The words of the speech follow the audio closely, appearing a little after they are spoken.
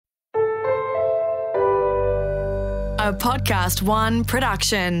A Podcast One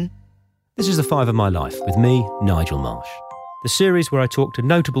production. This is The Five of My Life with me, Nigel Marsh. The series where I talk to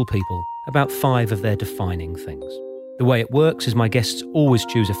notable people about 5 of their defining things. The way it works is my guests always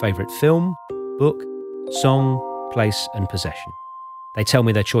choose a favourite film, book, song, place and possession. They tell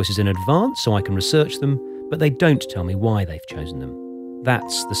me their choices in advance so I can research them, but they don't tell me why they've chosen them.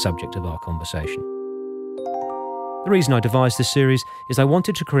 That's the subject of our conversation. The reason I devised this series is I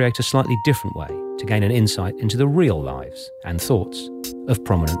wanted to create a slightly different way to gain an insight into the real lives and thoughts of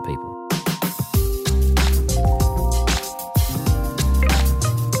prominent people.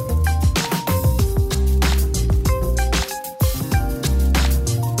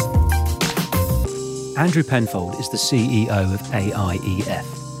 Andrew Penfold is the CEO of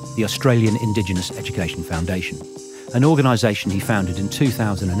AIEF, the Australian Indigenous Education Foundation, an organisation he founded in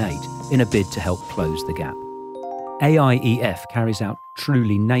 2008 in a bid to help close the gap. AIEF carries out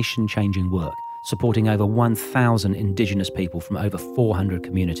truly nation-changing work, supporting over 1,000 Indigenous people from over 400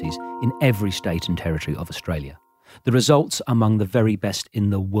 communities in every state and territory of Australia. The results are among the very best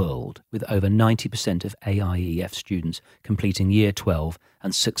in the world, with over 90% of AIEF students completing Year 12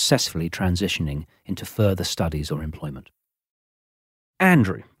 and successfully transitioning into further studies or employment.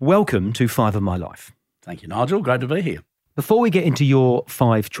 Andrew, welcome to 5 of My Life. Thank you, Nigel. Great to be here. Before we get into your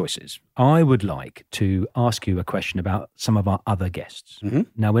 5 choices, I would like to ask you a question about some of our other guests. Mm-hmm.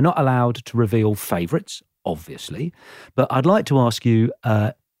 Now, we're not allowed to reveal favourites, obviously, but I'd like to ask you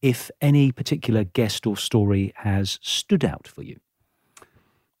if any particular guest or story has stood out for you.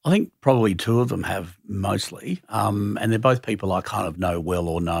 I think probably 2 of them have mostly, and they're both people I kind of know well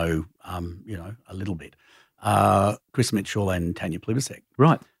or know, a little bit. Chris Mitchell and Tanya Plibersek.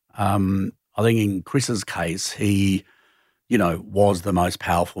 Right. I think in Chris's case, he, was the most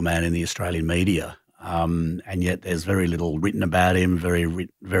powerful man in the Australian media, and yet there's very little written about him,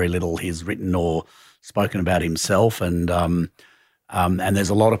 very little he's written or spoken about himself, and there's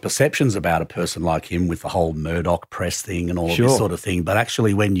a lot of perceptions about a person like him with the whole Murdoch press thing and all of this sort of thing. But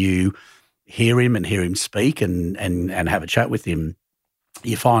actually when you hear him speak and have a chat with him,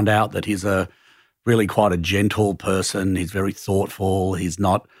 you find out that he's really quite a gentle person. He's very thoughtful. He's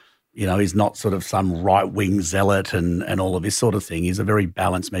not sort of some right-wing zealot and all of this sort of thing. He's a very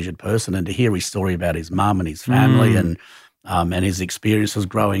balanced, measured person. And to hear his story about his mum and his family and his experiences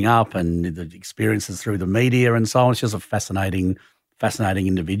growing up and the experiences through the media and so on, it's just a fascinating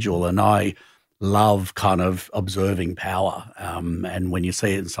individual. And I love kind of observing power. And when you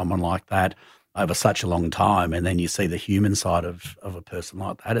see it in someone like that over such a long time, and then you see the human side of a person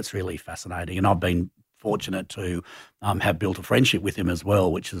like that, it's really fascinating. And I've been fortunate to have built a friendship with him as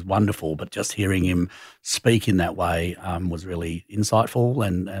well, which is wonderful. But just hearing him speak in that way was really insightful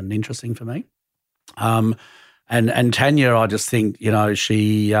and interesting for me. And Tanya, I just think,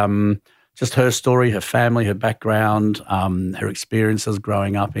 she just her story, her family, her background, her experiences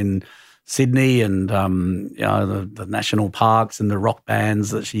growing up in Sydney and, the national parks and the rock bands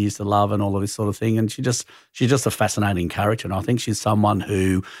that she used to love and all of this sort of thing. And she's just a fascinating character. And I think she's someone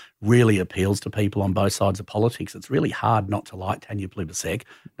who really appeals to people on both sides of politics. It's really hard not to like Tanya Plibersek,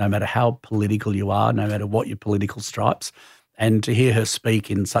 no matter how political you are, no matter what your political stripes. And to hear her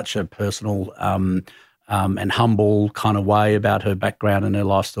speak in such a personal and humble kind of way about her background and her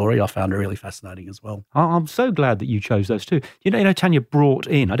life story, I found her really fascinating as well. I'm so glad that you chose those 2. Tanya brought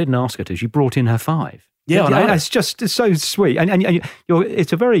in, I didn't ask her to, she brought in her 5. Yeah, I know. It's so sweet. And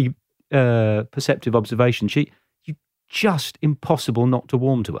it's a very perceptive observation. You just impossible not to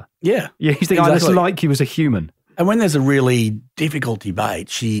warm to her. Yeah. You think, I just like you as a human. And when there's a really difficult debate,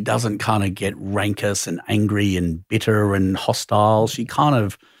 she doesn't kind of get rancorous and angry and bitter and hostile. She kind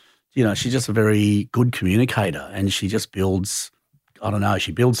of, she's just a very good communicator, and she just builds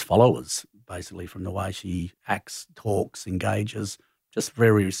followers basically from the way she acts, talks, engages, just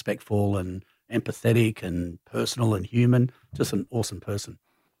very respectful and empathetic and personal and human, just an awesome person.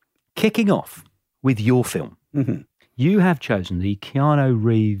 Kicking off with your film, you have chosen the Keanu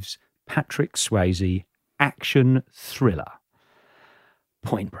Reeves, Patrick Swayze action thriller,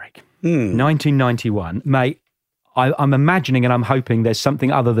 Point Break, 1991. Mate, I'm imagining and I'm hoping there's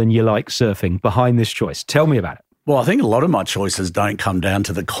something other than you like surfing behind this choice. Tell me about it. Well, I think a lot of my choices don't come down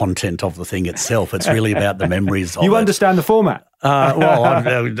to the content of the thing itself. It's really about the memories of it. You understand the format?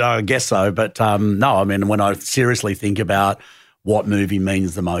 I guess so. But no, I mean, when I seriously think about what movie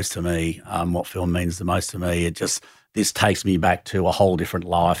means the most to me, what film means the most to me, this takes me back to a whole different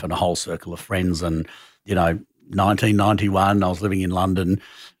life and a whole circle of friends. And, 1991, I was living in London,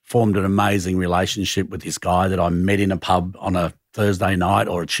 formed an amazing relationship with this guy that I met in a pub on a Thursday night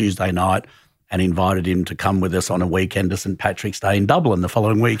or a Tuesday night and invited him to come with us on a weekend to St Patrick's Day in Dublin the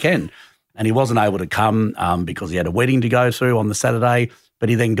following weekend. And he wasn't able to come because he had a wedding to go through on the Saturday, but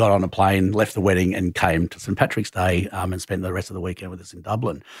he then got on a plane, left the wedding and came to St Patrick's Day and spent the rest of the weekend with us in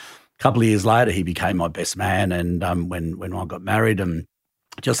Dublin. A couple of years later, he became my best man, and when I got married, and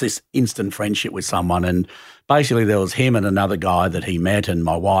just this instant friendship with someone. And basically there was him and another guy that he met, and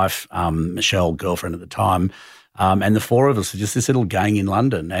my wife, Michelle, girlfriend at the time, and the four of us were just this little gang in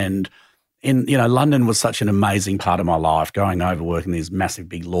London. And London was such an amazing part of my life, going over working in these massive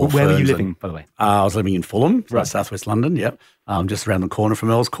big law firms. Where were you living, by the way? I was living in Fulham, right. Southwest London, yep. Just around the corner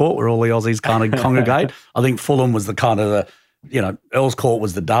from Earls Court, where all the Aussies kind of congregate. I think Fulham was the kind of Earls Court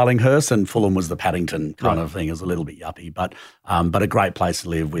was the Darlinghurst and Fulham was the Paddington kind of thing. It was a little bit yuppie, but a great place to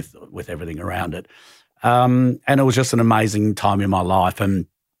live with everything around it. And it was just an amazing time in my life. And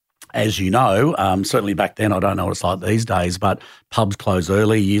as you know, certainly back then, I don't know what it's like these days, but pubs close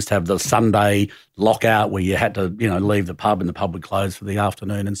early. You used to have the Sunday lockout where you had to, leave the pub and the pub would close for the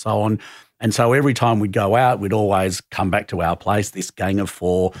afternoon and so on. And so every time we'd go out, we'd always come back to our place, this gang of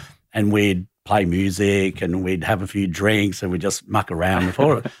four, and we'd play music and we'd have a few drinks and we'd just muck around, the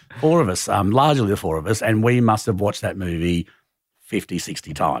four of us, largely the four of us. And we must have watched that movie 50,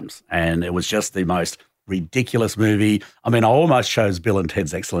 60 times. And it was just the most ridiculous movie. I mean, I almost chose Bill and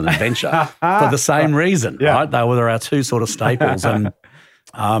Ted's Excellent Adventure for the same reason, right? They were our two sort of staples. And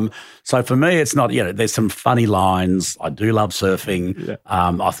so for me, it's not, there's some funny lines. I do love surfing. Yeah.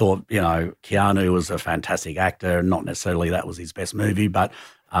 I thought, Keanu was a fantastic actor. Not necessarily that was his best movie, but,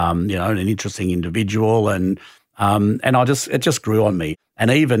 an interesting individual. And it just grew on me.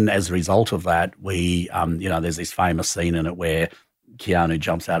 And even as a result of that, we, there's this famous scene in it where Keanu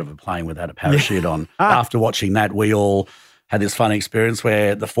jumps out of a plane without a parachute on. After watching that, we all had this fun experience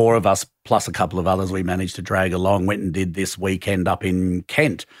where the four of us, plus a couple of others we managed to drag along, went and did this weekend up in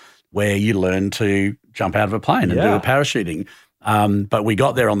Kent where you learn to jump out of a plane and do a parachuting. But we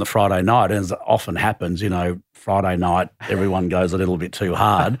got there on the Friday night, and as often happens, Friday night, everyone goes a little bit too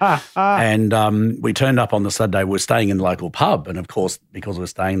hard. And we turned up on the Saturday. We're staying in the local pub. And, of course, because we're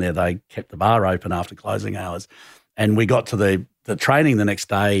staying there, they kept the bar open after closing hours. And we got to the training the next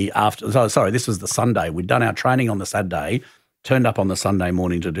day after. So, sorry, this was the Sunday. We'd done our training on the Saturday, turned up on the Sunday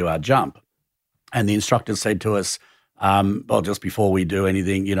morning to do our jump. And the instructor said to us, just before we do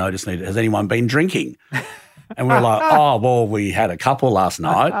anything, has anyone been drinking? And we were like, oh, well, we had a couple last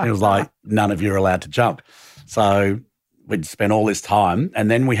night. And it was like, none of you are allowed to jump. So we'd spent all this time,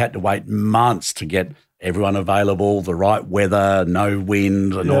 and then we had to wait months to get everyone available, the right weather, no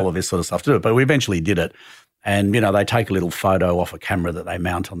wind, and all of this sort of stuff to do it. But we eventually did it. And, they take a little photo off a camera that they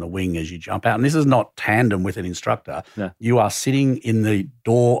mount on the wing as you jump out. And this is not tandem with an instructor. Yeah. You are sitting in the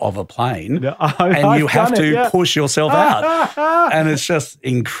door of a plane and you have to push yourself out. And it's just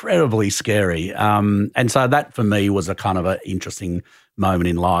incredibly scary. And so that for me was a kind of an interesting moment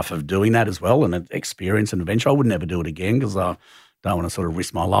in life of doing that as well, and an experience and adventure. I would never do it again because I don't want to sort of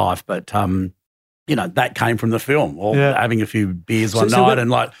risk my life. But, that came from the film, or having a few beers one night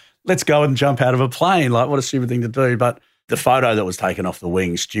and like, let's go and jump out of a plane. Like, what a stupid thing to do. But the photo that was taken off the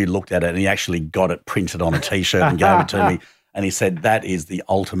wing, Stu looked at it and he actually got it printed on a T-shirt and gave it to me. And he said, that is the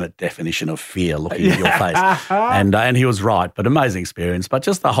ultimate definition of fear, looking at your face. And he was right, but amazing experience. But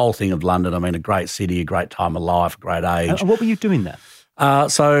just the whole thing of London, I mean, a great city, a great time of life, a great age. And what were you doing there?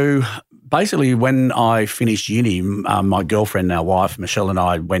 So basically when I finished uni, my girlfriend, now wife, Michelle, and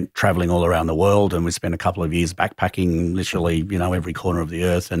I went travelling all around the world, and we spent a couple of years backpacking literally, every corner of the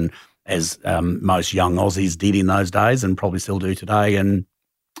earth, and as most young Aussies did in those days and probably still do today, and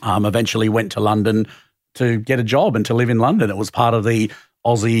eventually went to London to get a job and to live in London. It was part of the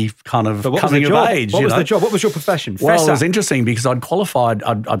Aussie kind of coming of age. What was the job? What was your profession? Well, it was interesting because I'd qualified,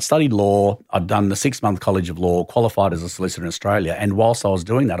 I'd studied law, I'd done the 6-month College of Law, qualified as a solicitor in Australia, and whilst I was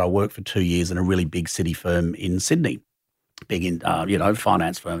doing that, I worked for 2 years in a really big city firm in Sydney, big in,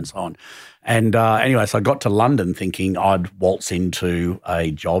 finance firm and so on. And anyway, so I got to London thinking I'd waltz into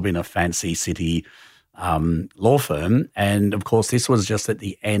a job in a fancy city law firm. And of course, this was just at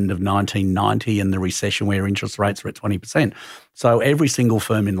the end of 1990 and the recession where interest rates were at 20%. So every single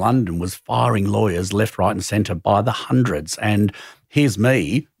firm in London was firing lawyers left, right and centre by the hundreds. And here's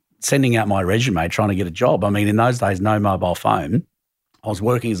me sending out my resume, trying to get a job. I mean, in those days, no mobile phone. I was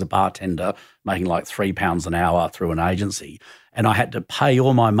working as a bartender, making like £3 an hour through an agency. And I had to pay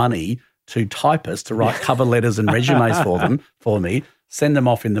all my money to typists to write cover letters and resumes for me, send them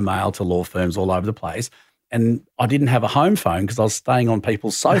off in the mail to law firms all over the place. And I didn't have a home phone because I was staying on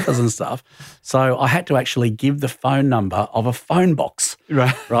people's sofas and stuff. So I had to actually give the phone number of a phone box,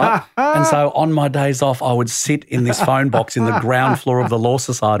 right? And so on my days off, I would sit in this phone box in the ground floor of the Law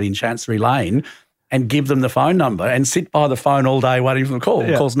Society in Chancery Lane and give them the phone number and sit by the phone all day waiting for the call.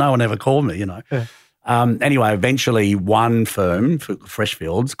 Of course, no one ever called me, Yeah. Anyway, eventually one firm,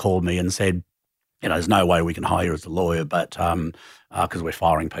 Freshfields, called me and said, there's no way we can hire you as a lawyer, but because we're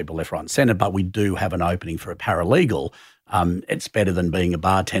firing people left, right and centre, but we do have an opening for a paralegal. It's better than being a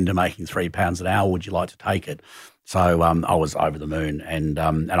bartender making £3 an hour. Would you like to take it? So I was over the moon, and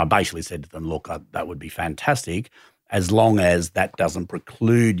I basically said to them, look, that would be fantastic as long as that doesn't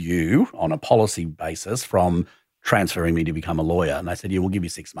preclude you on a policy basis from transferring me to become a lawyer. And they said, yeah, we'll give you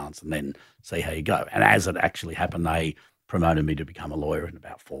 6 months and then see how you go. And as it actually happened, they promoted me to become a lawyer in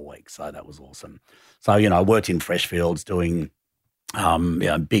about 4 weeks. So that was awesome. So, I worked in Freshfields doing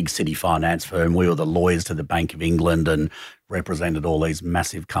big city finance firm. We were the lawyers to the Bank of England and represented all these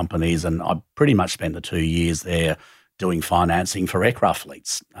massive companies. And I pretty much spent the 2 years there doing financing for aircraft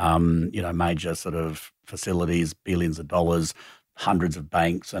fleets, major sort of facilities, billions of dollars, hundreds of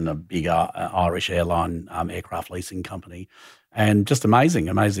banks and a big Irish airline aircraft leasing company. And just amazing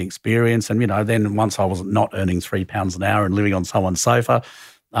experience. And, then once I was not earning £3 an hour and living on someone's sofa,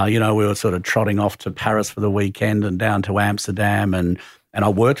 we were sort of trotting off to Paris for the weekend and down to Amsterdam. And I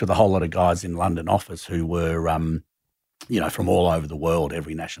worked with a whole lot of guys in London office who were, from all over the world,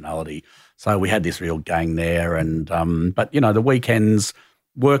 every nationality. So we had this real gang there. And but, the weekends,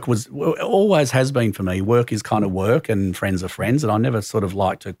 work always has been for me. Work is kind of work and friends are friends, and I never sort of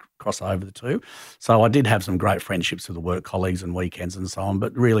like to cross over the two. So I did have some great friendships with the work colleagues and weekends and so on,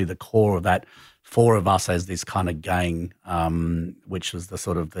 but really the core of that, 4 of us as this kind of gang, which was the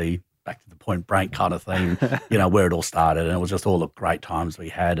sort of the back to the Point Break kind of thing, where it all started, and it was just all the great times we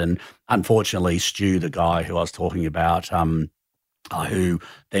had. And unfortunately, Stu, the guy who I was talking about, who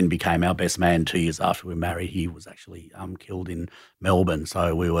then became our best man 2 years after we were married, he was actually killed in Melbourne.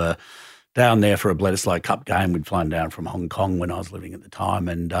 So we were down there for a Bledisloe Cup game. We'd flown down from Hong Kong when I was living at the time,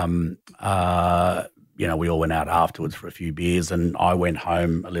 and we all went out afterwards for a few beers, and I went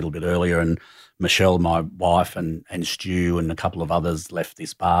home a little bit earlier, and Michelle, my wife, and Stu and a couple of others left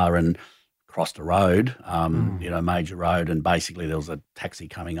this bar and crossed a road, major road, and basically there was a taxi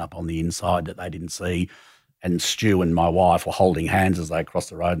coming up on the inside that they didn't see. And Stu and my wife were holding hands as they crossed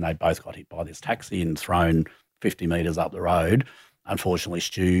the road, and they both got hit by this taxi and thrown 50 metres up the road. Unfortunately,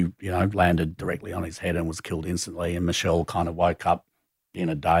 Stu, landed directly on his head and was killed instantly. And Michelle kind of woke up in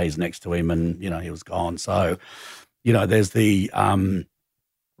a daze next to him, and he was gone. So, there's the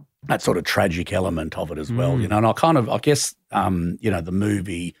that sort of tragic element of it as well. And I guess the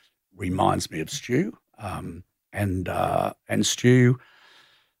movie reminds me of Stu, and Stu.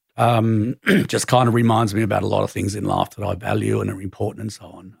 Just kind of reminds me about a lot of things in life that I value and are important and so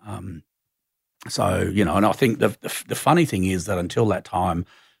on. And I think the funny thing is that until that time,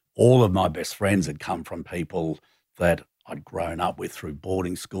 all of my best friends had come from people that I'd grown up with through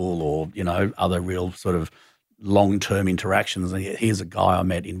boarding school or, other real sort of long-term interactions. And here's a guy I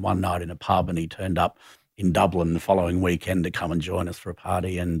met in one night in a pub, and he turned up in Dublin the following weekend to come and join us for a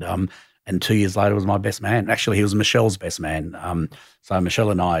party. And 2 years later was my best man. Actually, he was Michelle's best man. So Michelle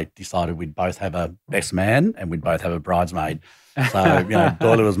and I decided we'd both have a best man and we'd both have a bridesmaid. So,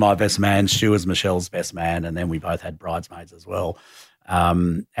 Doyle was my best man, Stu was Michelle's best man, and then we both had bridesmaids as well.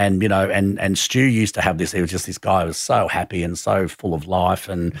 And Stu used to have this, he was just this guy who was so happy and so full of life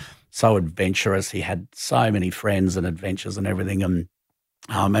and so adventurous. He had so many friends and adventures and everything.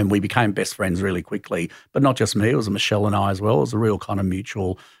 And we became best friends really quickly. But not just me, it was Michelle and I as well. It was a real kind of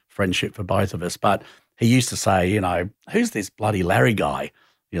mutual friendship for both of us. But he used to say, who's this bloody Larry guy?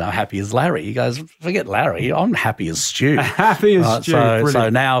 Happy as Larry. He goes, forget Larry, I'm happy as Stu. Happy as Stu. So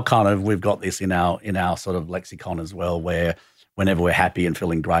now kind of we've got this in our sort of lexicon as well, where whenever we're happy and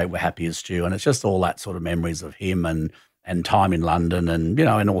feeling great, we're happy as Stu. And it's just all that sort of memories of him and time in London and,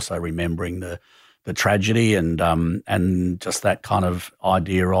 and also remembering the tragedy and just that kind of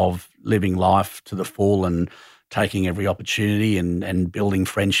idea of living life to the full and taking every opportunity and building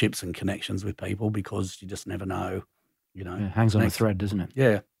friendships and connections with people, because you just never know, It hangs on a thread, doesn't it?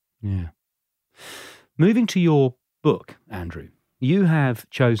 Yeah. Yeah. Moving to your book, Andrew, you have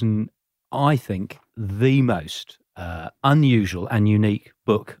chosen, I think, the most unusual and unique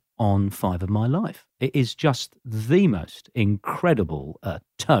book on 5 of my life. It is just the most incredible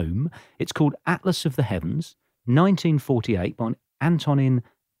tome. It's called Atlas of the Heavens, 1948, by Antonin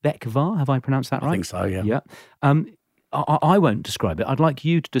Bekvar. Have I pronounced that right? I think so, yeah. Yeah. I won't describe it. I'd like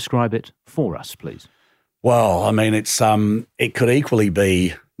you to describe it for us, please. Well, I mean, it's it could equally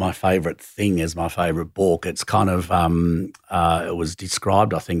be my favourite thing as my favourite book. It's kind of it was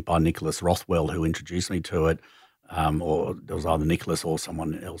described, I think, by Nicholas Rothwell, who introduced me to it, or there was either Nicholas or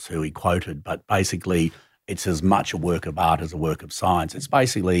someone else who he quoted. But basically, it's as much a work of art as a work of science. It's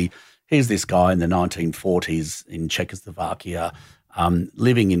basically here's this guy in the 1940s in Czechoslovakia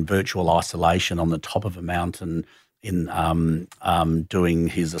living in virtual isolation on the top of a mountain in doing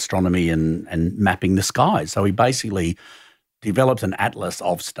his astronomy and mapping the skies. So he basically developed an atlas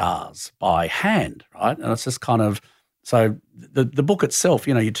of stars by hand, right? And it's just kind of, so the book itself,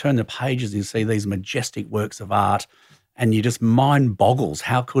 you turn the pages and you see these majestic works of art and you just mind boggles.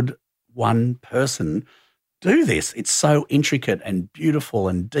 How could one person do this? It's so intricate and beautiful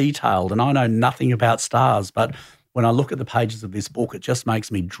and detailed, and I know nothing about stars, but when I look at the pages of this book, it just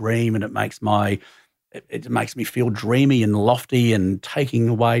makes me dream, and it makes me feel dreamy and lofty and taking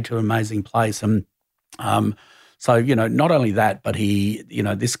away to an amazing place. And so, not only that, but he,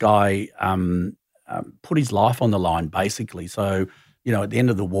 this guy put his life on the line, basically. So, at the end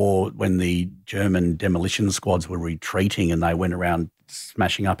of the war, when the German demolition squads were retreating and they went around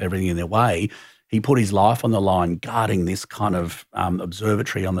smashing up everything in their way, he put his life on the line guarding this kind of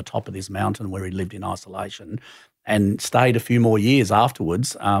observatory on the top of this mountain where he lived in isolation, and stayed a few more years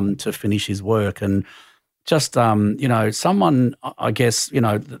afterwards to finish his work. And just, someone, I guess,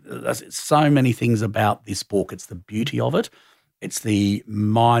 there's so many things about this book. It's the beauty of it. It's the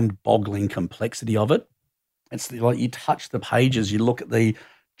mind-boggling complexity of it. It's like you touch the pages, you look at the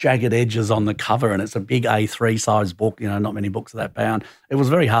jagged edges on the cover, and it's a big A3 size book. Not many books are that bound. It was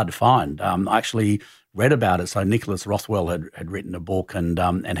very hard to find. I actually read about it. So Nicholas Rothwell had written a book,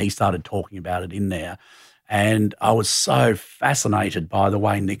 and he started talking about it in there. And I was so fascinated by the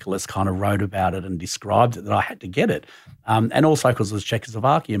way Nicholas kind of wrote about it and described it that I had to get it. And also because it was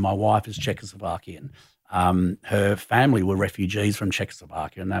Czechoslovakia. My wife is Czechoslovakian. Her family were refugees from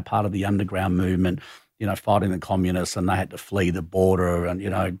Czechoslovakia, and they're part of the underground movement, fighting the communists, and they had to flee the border and,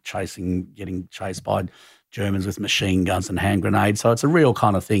 getting chased by Germans with machine guns and hand grenades. So it's a real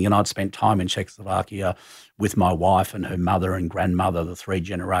kind of thing. And I'd spent time in Czechoslovakia with my wife and her mother and grandmother, the three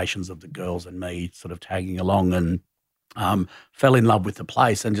generations of the girls and me sort of tagging along, and fell in love with the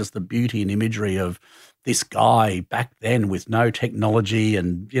place and just the beauty and imagery of this guy back then with no technology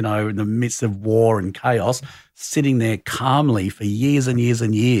and, in the midst of war and chaos, sitting there calmly for years and years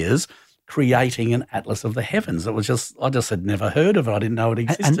and years, creating an atlas of the heavens. It was I just had never heard of it. I didn't know it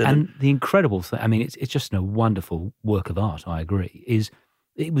existed. And the incredible thing, it's just a wonderful work of art, I agree, is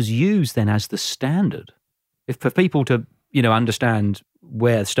it was used then as the standard. If for people to, understand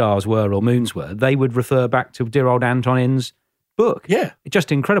where stars were or moons were, they would refer back to dear old Antonin's book. Yeah. It's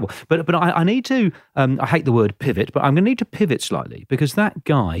just incredible. But I need to, I hate the word pivot, but I'm going to need to pivot slightly, because that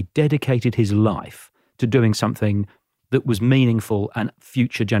guy dedicated his life to doing something that was meaningful and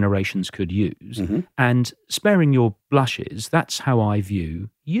future generations could use. Mm-hmm. And sparing your blushes, that's how I view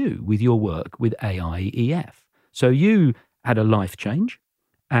you with your work with AIEF. So you had a life change,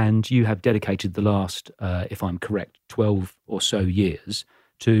 and you have dedicated the last, if I'm correct, 12 or so years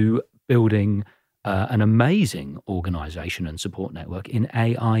to building an amazing organisation and support network in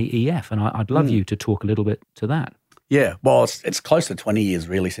AIEF. And I'd love you to talk a little bit to that. Yeah, well, it's close to 20 years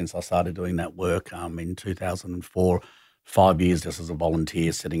really since I started doing that work in 2004. 5 years just as a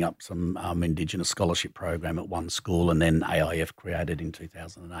volunteer, setting up some Indigenous scholarship program at one school, and then AIF created in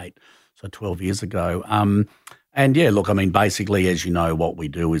 2008, so 12 years ago. And yeah, look, basically, as you know, what we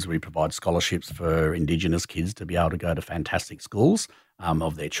do is we provide scholarships for Indigenous kids to be able to go to fantastic schools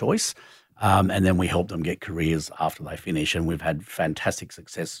of their choice. And then we help them get careers after they finish. And we've had fantastic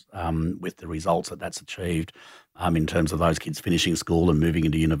success with the results that's achieved in terms of those kids finishing school and moving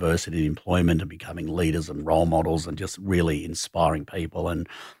into university and employment and becoming leaders and role models and just really inspiring people. And,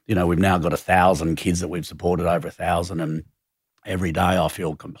 we've now got 1,000 kids that we've supported, over 1,000. And every day I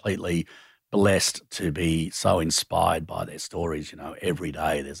feel completely blessed to be so inspired by their stories. Every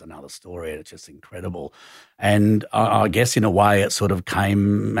day there's another story, and it's just incredible. And I guess in a way it sort of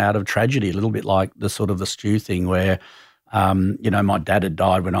came out of tragedy, a little bit like the sort of the Stu thing where, my dad had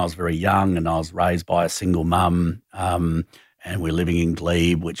died when I was very young, and I was raised by a single mum, and we're living in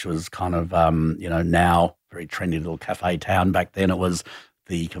Glebe, which was kind of, now very trendy little cafe town. Back then it was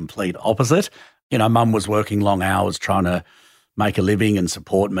the complete opposite. Mum was working long hours trying to make a living and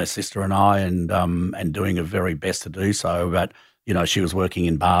support my sister and I, and doing her very best to do so. But, she was working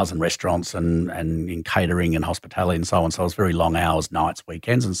in bars and restaurants and in catering and hospitality and so on. So it was very long hours, nights,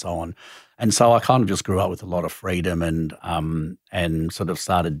 weekends and so on. And so I kind of just grew up with a lot of freedom and sort of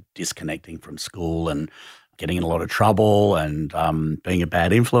started disconnecting from school and getting in a lot of trouble and being a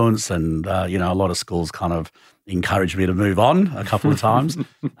bad influence. And, a lot of schools kind of encouraged me to move on a couple of times.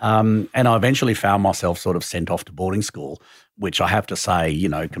 And I eventually found myself sort of sent off to boarding school, which I have to say,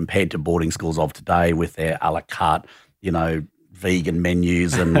 compared to boarding schools of today with their a la carte, vegan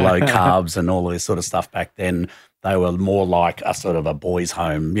menus and low carbs and all of this sort of stuff back then, they were more like a sort of a boys'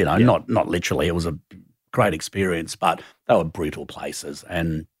 home, not literally. It was a great experience, but they were brutal places.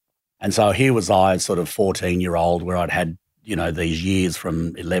 And so here was I, sort of 14-year-old, where I'd had, these years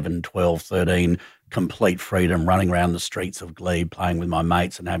from 11, 12, 13, complete freedom, running around the streets of Glebe, playing with my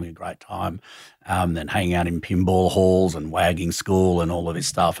mates and having a great time, then hanging out in pinball halls and wagging school and all of this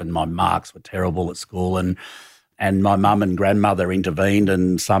stuff. And my marks were terrible at school. And my mum and grandmother intervened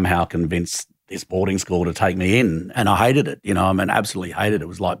and somehow convinced this boarding school to take me in. And I hated it, absolutely hated it. It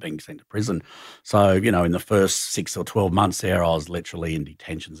was like being sent to prison. So, in the first 6 or 12 months there, I was literally in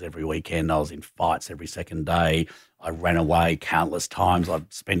detentions every weekend. I was in fights every second day. I ran away countless times.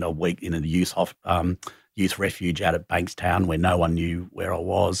 I'd spend a week in a youth refuge out at Bankstown where no one knew where I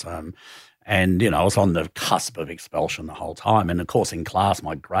was. And I was on the cusp of expulsion the whole time. And, of course, in class,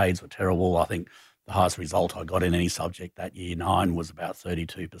 my grades were terrible. I think the highest result I got in any subject that year 9 was about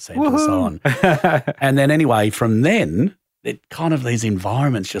 32% Woo-hoo! and so on. And then anyway, from then, it kind of these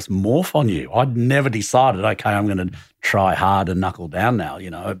environments just morph on you. I'd never decided, okay, I'm going to try hard and knuckle down now,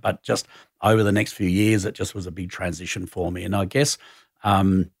 but just over the next few years, it just was a big transition for me. And I guess,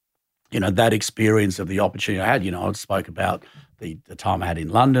 that experience of the opportunity I had, I spoke about the time I had in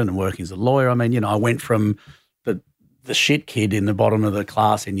London and working as a lawyer. I mean, I went from the shit kid in the bottom of the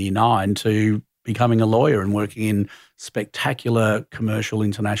class in year 9 to becoming a lawyer and working in spectacular commercial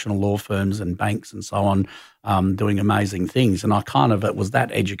international law firms and banks and so on, doing amazing things. And it was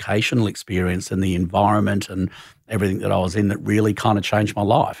that educational experience and the environment and everything that I was in that really kind of changed my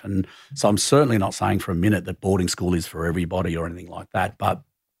life. And so I'm certainly not saying for a minute that boarding school is for everybody or anything like that, but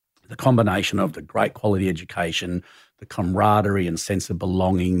the combination of the great quality education, the camaraderie and sense of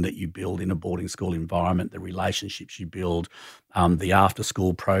belonging that you build in a boarding school environment, the relationships you build, the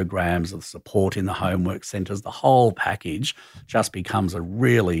after-school programs, the support in the homework centres, the whole package just becomes a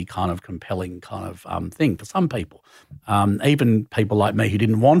really kind of compelling kind of thing for some people, even people like me who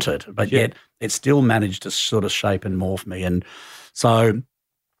didn't want it, but yet it still managed to sort of shape and morph me. And so,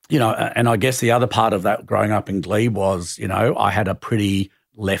 and I guess the other part of that growing up in Glebe was, I had a pretty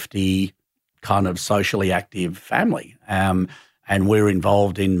lefty kind of socially active family. And we're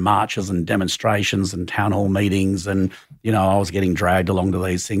involved in marches and demonstrations and town hall meetings. And, I was getting dragged along to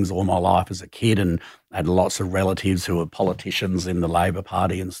these things all my life as a kid, and I had lots of relatives who were politicians in the Labor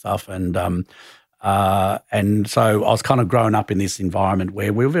Party and stuff. And so I was kind of growing up in this environment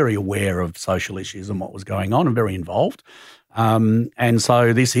where we were very aware of social issues and what was going on and very involved. And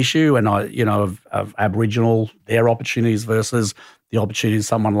so this issue of Aboriginal, their opportunities versus the opportunities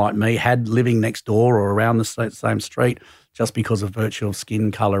someone like me had living next door or around the same street just because of virtue of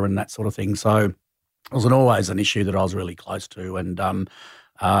skin colour and that sort of thing. So it was always an issue that I was really close to. And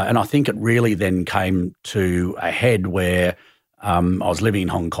I think it really then came to a head where I was living in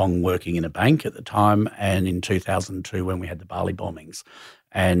Hong Kong working in a bank at the time, and in 2002 when we had the Bali bombings.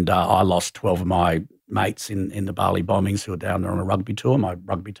 And I lost 12 of my mates in the Bali bombings who were down there on a rugby tour. My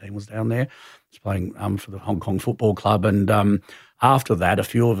rugby team was down there. I was playing for the Hong Kong Football Club. And after that,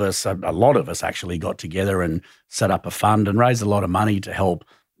 a lot of us actually got together and set up a fund and raised a lot of money to help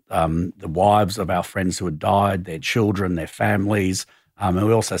the wives of our friends who had died, their children, their families. And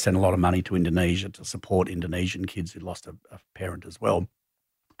we also sent a lot of money to Indonesia to support Indonesian kids who lost a parent as well.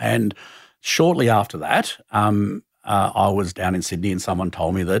 And shortly after that, I was down in Sydney and someone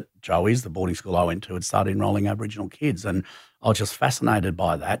told me that Joey's, the boarding school I went to, had started enrolling Aboriginal kids. And I was just fascinated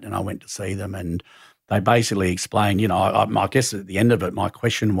by that, and I went to see them, and they basically explained, I guess at the end of it, my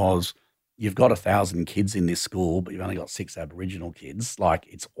question was, you've got 1,000 kids in this school, but you've only got 6 Aboriginal kids. Like,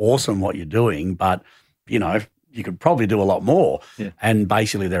 it's awesome what you're doing, but, you could probably do a lot more. Yeah. And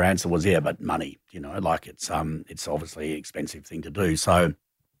basically their answer was, but money, it's obviously an expensive thing to do. So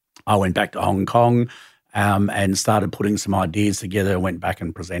I went back to Hong Kong and started putting some ideas together. Went back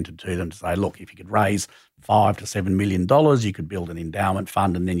and presented to them to say, look, if you could raise $5 to $7 million, you could build an endowment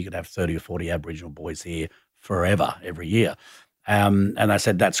fund, and then you could have 30 or 40 Aboriginal boys here forever, every year. And they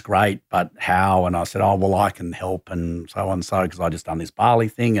said, that's great, but how? And I said, I can help, and so on, because I just done this Bali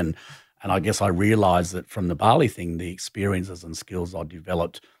thing. And I guess I realised that from the Bali thing, the experiences and skills I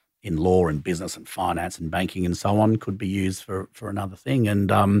developed in law and business and finance and banking and so on could be used for another thing.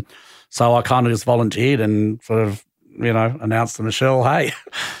 And so I kind of just volunteered and sort of, announced to Michelle, hey,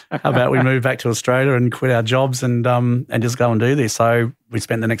 how about we move back to Australia and quit our jobs and just go and do this. So we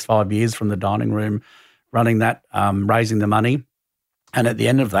spent the next 5 years from the dining room running that, raising the money. And at the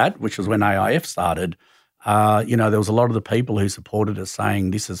end of that, which was when AIF started, there was a lot of the people who supported us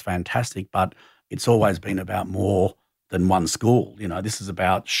saying, this is fantastic, but it's always been about more than one school. This is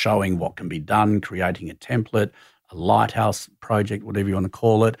about showing what can be done, creating a template, a lighthouse project, whatever you want to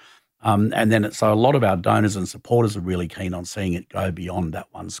call it, And then so a lot of our donors and supporters are really keen on seeing it go beyond that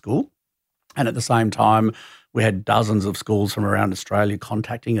one school. And at the same time, we had dozens of schools from around Australia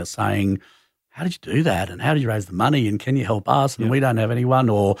contacting us saying, how did you do that? And how did you raise the money? And can you help us? And we don't have anyone.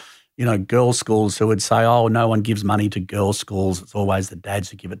 Or, girls' schools who would say, oh, no one gives money to girls' schools. It's always the dads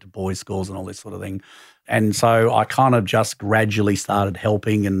who give it to boys' schools and all this sort of thing. And so I kind of just gradually started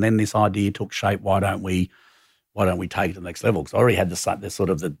helping. And then this idea took shape. Why don't we take it to the next level? Because I already had the sort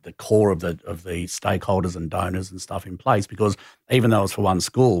of the core of the stakeholders and donors and stuff in place, because even though it was for one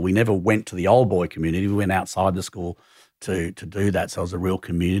school, we never went to the old boy community. We went outside the school to do that. So it was a real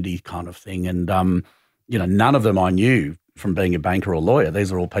community kind of thing. And, none of them I knew from being a banker or lawyer.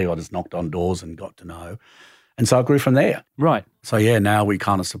 These are all people I just knocked on doors and got to know. And so it grew from there. Right. So, now we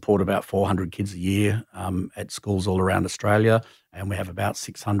kind of support about 400 kids a year at schools all around Australia. And we have about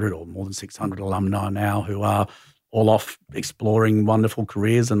 600 or more than 600 alumni now who are all off exploring wonderful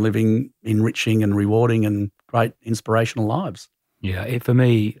careers and living enriching and rewarding and great inspirational lives. Yeah, for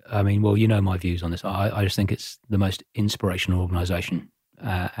me, I mean, well, my views on this. I just think it's the most inspirational organisation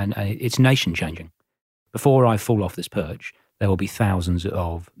and it's nation-changing. Before I fall off this perch, there will be thousands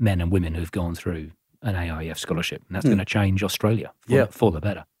of men and women who've gone through an AIEF scholarship, and that's going to change Australia for the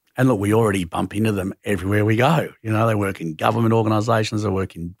better. And look, we already bump into them everywhere we go. They work in government organisations, they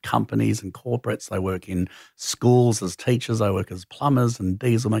work in companies and corporates, they work in schools as teachers, they work as plumbers and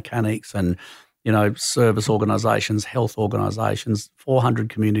diesel mechanics and, service organisations, health organisations, 400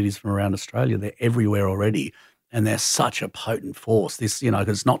 communities from around Australia. They're everywhere already. And they're such a potent force. This, because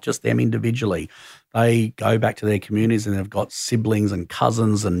it's not just them individually. They go back to their communities and they've got siblings and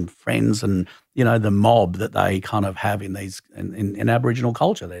cousins and friends and, the mob that they kind of have in these in Aboriginal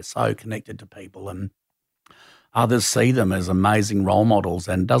culture. They're so connected to people, and others see them as amazing role models.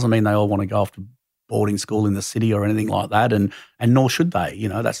 And doesn't mean they all want to go off to boarding school in the city or anything like that, and nor should they.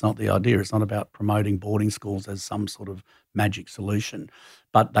 That's not the idea. It's not about promoting boarding schools as some sort of magic solution.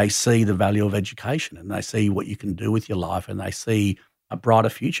 But they see the value of education, and they see what you can do with your life, and they see a brighter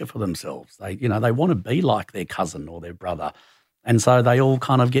future for themselves. They want to be like their cousin or their brother. And so they all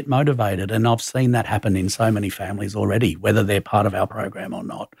kind of get motivated. And I've seen that happen in so many families already, whether they're part of our program or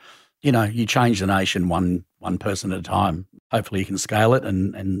not. You change the nation one person at a time. Hopefully you can scale it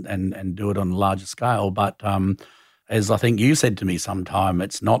and do it on a larger scale. But as I think you said to me sometime,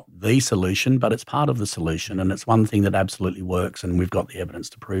 it's not the solution, but it's part of the solution. And it's one thing that absolutely works, and we've got the evidence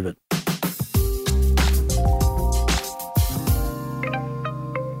to prove it.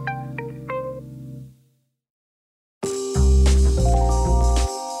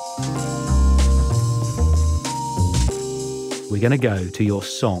 We're going to go to your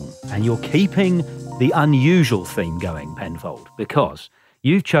song, and you're keeping the unusual theme going, Penfold, because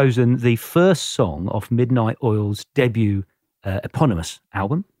you've chosen the first song off Midnight Oil's debut eponymous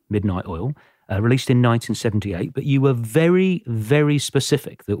album, Midnight Oil, released in 1978, but you were very, very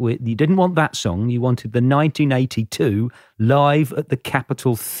specific that you didn't want that song. You wanted the 1982 live at the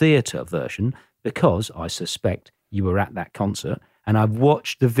Capitol Theatre version, because I suspect you were at that concert. And I've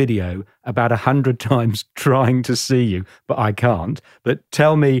watched the video about 100 times trying to see you, but I can't. But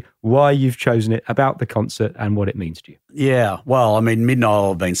tell me why you've chosen it, about the concert and what it means to you. Yeah, well, I mean, Midnight Oil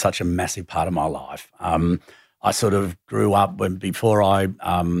has been such a massive part of my life. I sort of grew up ever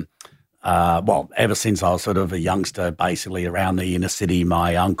since I was sort of a youngster, basically around the inner city.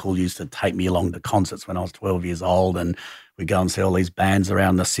 My uncle used to take me along to concerts when I was 12 years old, and we'd go and see all these bands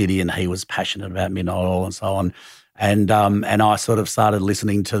around the city, and he was passionate about Midnight Oil and so on. And I sort of started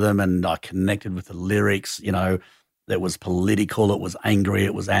listening to them, and I connected with the lyrics. It was political, it was angry,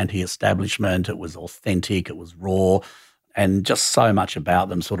 it was anti-establishment, it was authentic, it was raw, and just so much about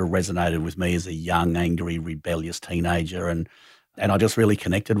them sort of resonated with me as a young, angry, rebellious teenager, and I just really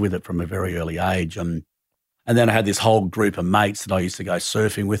connected with it from a very early age. And then I had this whole group of mates that I used to go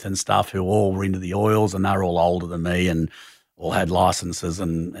surfing with and stuff, who all were into the oils, and they were all older than me and all had licenses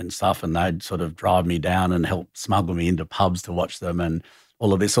and stuff, and they'd sort of drive me down and help smuggle me into pubs to watch them and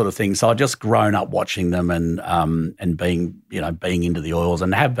all of this sort of thing. So I'd just grown up watching them and being into the oils,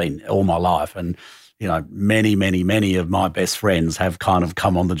 and have been all my life. And, many, many, many of my best friends have kind of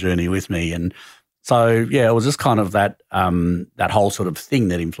come on the journey with me. And so, yeah, it was just kind of that whole sort of thing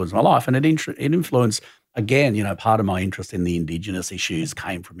that influenced my life. And it influenced, again, part of my interest in the Indigenous issues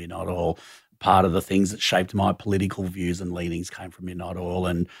came from Midnight Oil. Part of the things that shaped my political views and leanings came from Midnight Oil,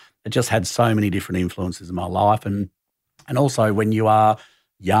 and it just had so many different influences in my life. And also when you are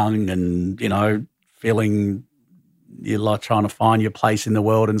young and, feeling you're like trying to find your place in the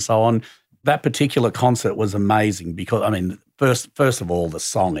world and so on, that particular concert was amazing because, I mean, first of all, the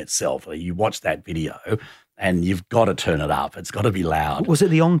song itself, you watch that video and you've got to turn it up. It's got to be loud. Was it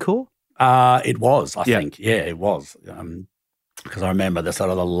the encore? It was, I think. Yeah, it was. Because I remember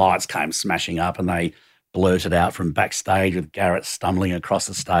the lights came smashing up and they blurted out from backstage with Garrett stumbling across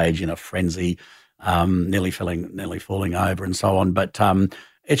the stage in a frenzy, nearly falling over and so on. But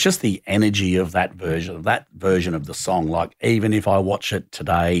it's just the energy of that version of the song. Like, even if I watch it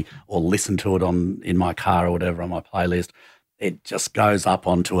today or listen to it in my car or whatever on my playlist, it just goes up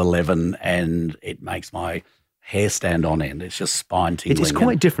onto 11 and it makes my hair stand on end. It's just spine tingling. It's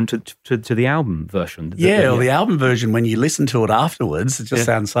quite different to the album version. The album version, when you listen to it afterwards, it just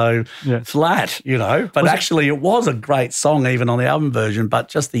sounds so flat, But actually, it was a great song even on the album version, but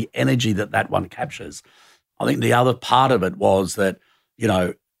just the energy that one captures. I think the other part of it was that,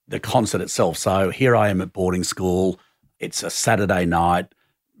 the concert itself. So here I am at boarding school. It's a Saturday night,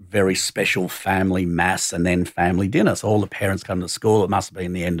 very special family mass and then family dinner. So all the parents come to school. It must have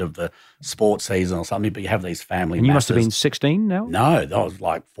been the end of the sports season or something, but you have these family And you masses. must have been 16 now? No, that was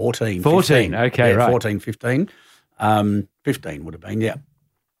like 14, 14, 15. okay, right. 14, 15. 15 would have been, yeah.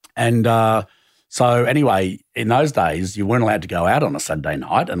 And so anyway, in those days, you weren't allowed to go out on a Saturday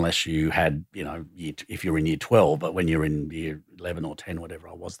night unless you had, if you were in year 12, but when you're in year 11 or 10, whatever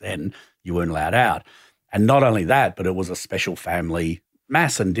I was then, you weren't allowed out. And not only that, but it was a special family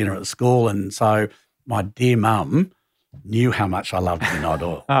mass and dinner at the school. And so my dear mum knew how much I loved Midnight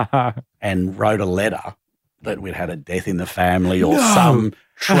Oil and wrote a letter that we'd had a death in the family or some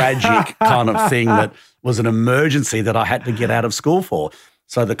tragic kind of thing that was an emergency that I had to get out of school for.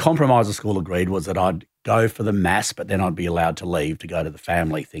 So the compromise the school agreed was that I'd go for the mass, but then I'd be allowed to leave to go to the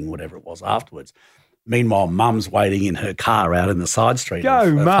family thing, whatever it was afterwards. Meanwhile, Mum's waiting in her car out in the side street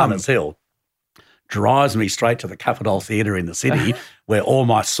of Hunters Hill. Drives me straight to the Capitol Theatre in the city where all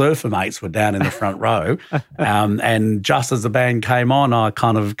my surfer mates were down in the front row. And just as the band came on, I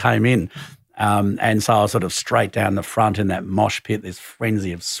kind of came in. And so I was sort of straight down the front in that mosh pit, this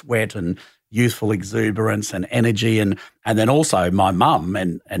frenzy of sweat and youthful exuberance and energy. And then also my mum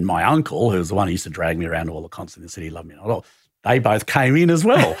and my uncle, who was the one who used to drag me around to all the concerts in the city, loved me not all. They both came in as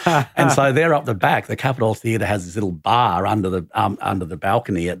well. And so they're up the back. The Capitol Theatre has this little bar under the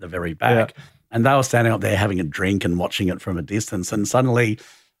balcony at the very back. Yeah. And they were standing up there having a drink and watching it from a distance. And suddenly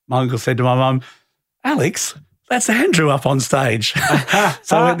my uncle said to my mum, "Alex, that's Andrew up on stage."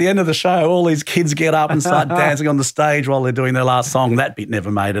 So at the end of the show, all these kids get up and start dancing on the stage while they're doing their last song. That bit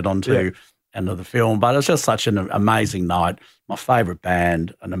never made it onto end of the film. But it was just such an amazing night. My favourite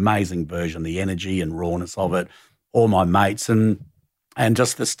band, an amazing version, the energy and rawness of it, all my mates and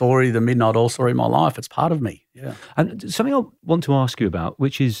just the story, the Midnight Oil story of my life. It's part of me, yeah. And something I want to ask you about,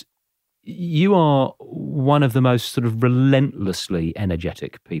 which is, you are one of the most sort of relentlessly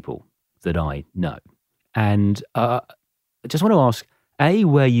energetic people that I know. And I just want to ask, A,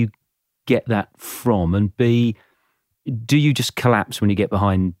 where you get that from, and B, do you just collapse when you get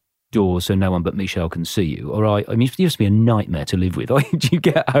behind doors so no one but Michelle can see you? Or I mean, it used to be a nightmare to live with. Do you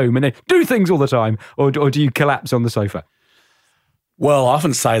get home and then do things all the time, or do you collapse on the sofa? Well, I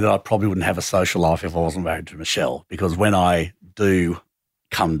often say that I probably wouldn't have a social life if I wasn't married to Michelle, because when I do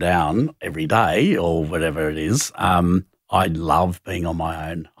come down every day or whatever it is, I love being on my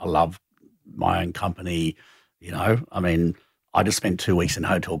own. I love my own company. I mean, I just spent 2 weeks in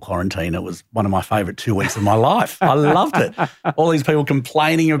hotel quarantine. It was one of my favourite 2 weeks of my life. I loved it. All these people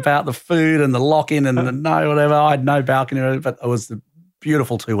complaining about the food and the lock-in and the whatever. I had no balcony, but it was the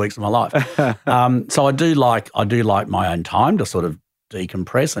beautiful 2 weeks of my life. So I do like my own time to sort of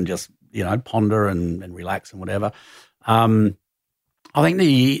decompress and just, ponder and relax and whatever. I think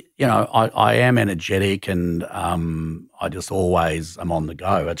I am energetic and I just always am on the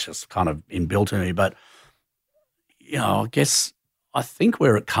go. It's just kind of inbuilt in me. But, I think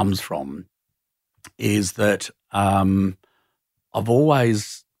where it comes from is that I've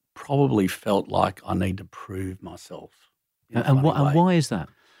always probably felt like I need to prove myself. And why is that?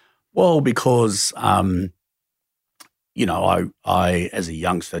 Well, because I, as a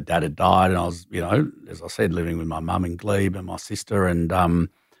youngster, Dad had died, and I was, as I said, living with my mum in Glebe and my sister, and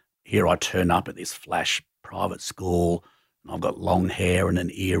here I turn up at this flash private school, and I've got long hair and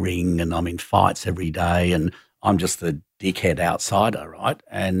an earring, and I'm in fights every day, and I'm just the dickhead outsider, right?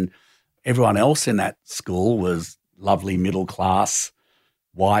 And everyone else in that school was lovely middle class,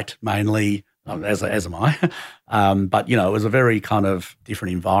 white mainly, as am I. But, it was a very kind of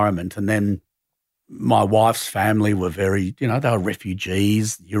different environment. And then my wife's family were very, they were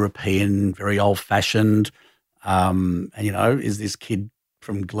refugees, European, very old-fashioned. And, is this kid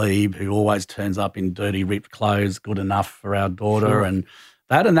from Glebe who always turns up in dirty, ripped clothes good enough for our daughter? Sure. And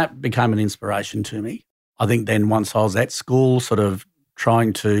that became an inspiration to me. I think then once I was at school, sort of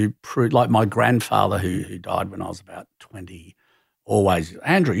trying to prove, like my grandfather who died when I was about 20 always,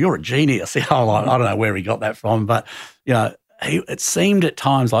 Andrew, you're a genius. I don't know where he got that from, but, it seemed at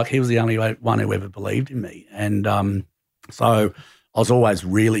times like he was the only one who ever believed in me. And so I was always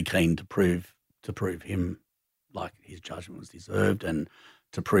really keen to prove him like his judgment was deserved, and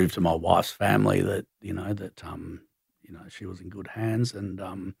to prove to my wife's family that, she was in good hands. And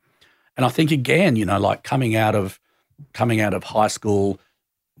I think, again, like coming out of high school,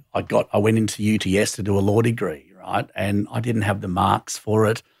 I went into UTS to do a law degree, right? And I didn't have the marks for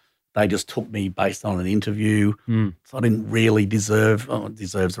it. They just took me based on an interview. So I didn't really deserve's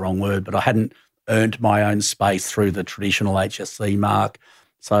the wrong word, but I hadn't earned my own space through the traditional HSC mark.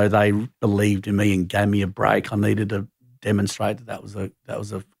 So they believed in me and gave me a break. I needed to demonstrate that was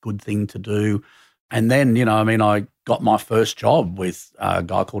a good thing to do. And then, I got my first job with a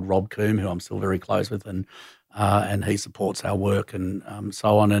guy called Rob Coombe, who I'm still very close with, and he supports our work and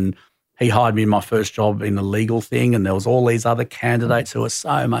so on. And he hired me in my first job in the legal thing, and there was all these other candidates who were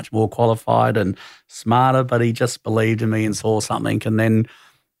so much more qualified and smarter, but he just believed in me and saw something.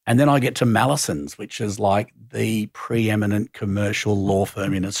 And then I get to Mallison's, which is like the preeminent commercial law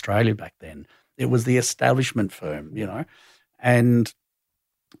firm in Australia back then. It was the establishment firm, and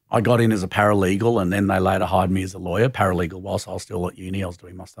I got in as a paralegal, and then they later hired me as a lawyer. Paralegal whilst I was still at uni. I was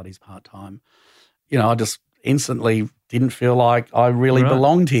doing my studies part-time. I just instantly didn't feel like I really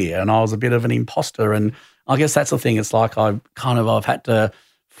belonged here, and I was a bit of an imposter. And I guess that's the thing. It's like I've had to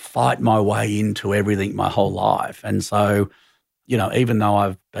fight my way into everything my whole life. And so, even though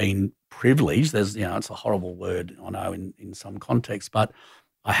I've been privileged, there's, it's a horrible word, I know, in some contexts, but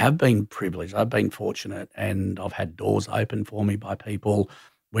I have been privileged. I've been fortunate, and I've had doors open for me by people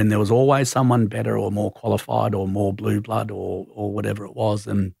when there was always someone better or more qualified or more blue blood or whatever it was,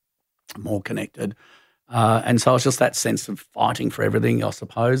 and more connected. And so it's just that sense of fighting for everything, I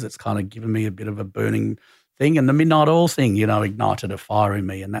suppose. It's kind of given me a bit of a burning thing. And the Midnight Oil thing, ignited a fire in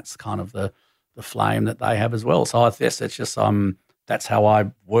me, and that's kind of the flame that they have as well. So I guess it's just that's how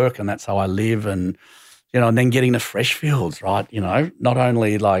I work and that's how I live. And, and then getting to Freshfields, right? Not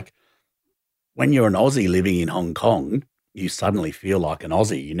only like when you're an Aussie living in Hong Kong, you suddenly feel like an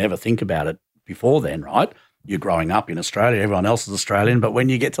Aussie. You never think about it before then, right? You're growing up in Australia, everyone else is Australian. But when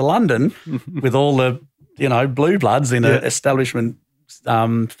you get to London with all the, blue bloods in an establishment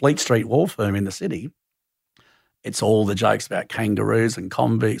Fleet Street law firm in the city, it's all the jokes about kangaroos and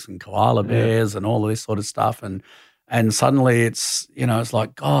convicts and koala bears and all of this sort of stuff. And suddenly it's, it's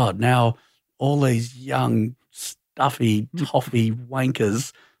like, God, now all these young, stuffy, toffee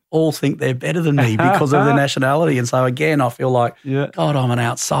wankers all think they're better than me because of their nationality. And so, again, I feel like, God, I'm an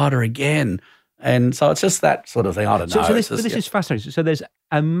outsider again. And so it's just that sort of thing. I don't know. So this is fascinating. So there's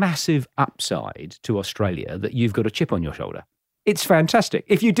a massive upside to Australia that you've got a chip on your shoulder. It's fantastic.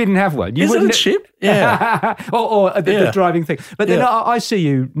 If you didn't have one, you wouldn't. Is it a chip? Yeah. or the driving thing. But then I see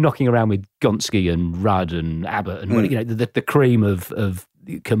you knocking around with Gonski and Rudd and Abbott and the cream of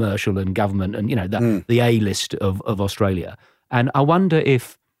commercial and government and the A-list of Australia. And I wonder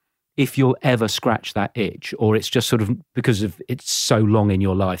if you'll ever scratch that itch, or it's just sort of because of it's so long in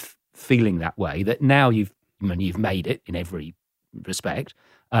your life feeling that way that now you've made it in every respect.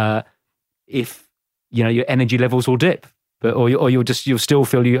 If your energy levels will dip. But you'll still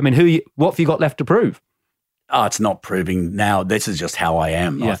feel what have you got left to prove? Oh, it's not proving now. This is just how I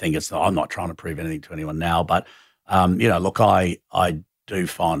am. Yeah. I think I'm not trying to prove anything to anyone now. But look, I do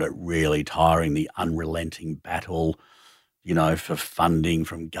find it really tiring, the unrelenting battle, for funding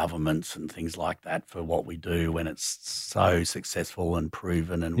from governments and things like that for what we do when it's so successful and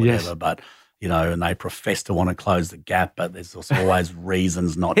proven and whatever. Yes. But and they profess to want to close the gap, but there's also always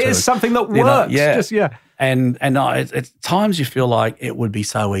reasons not to. Here's something that works. And at times you feel like it would be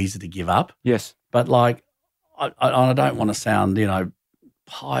so easy to give up. Yes. But like, I don't want to sound,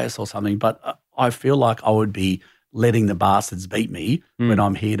 pious or something, but I feel like I would be letting the bastards beat me when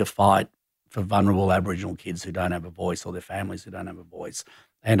I'm here to fight for vulnerable Aboriginal kids who don't have a voice or their families who don't have a voice.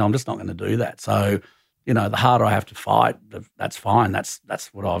 And I'm just not going to do that. So, the harder I have to fight, that's fine. That's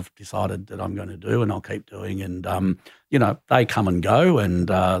what I've decided that I'm going to do, and I'll keep doing. And, they come and go, and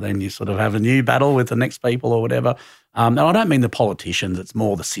then you sort of have a new battle with the next people or whatever. And I don't mean the politicians. It's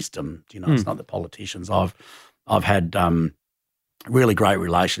more the system. It's not the politicians. I've had really great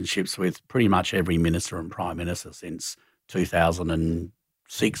relationships with pretty much every minister and prime minister since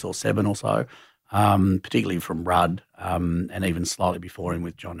 2006 or 7 or so. Particularly from Rudd, and even slightly before him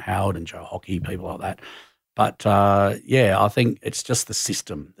with John Howard and Joe Hockey, people like that. But, I think it's just the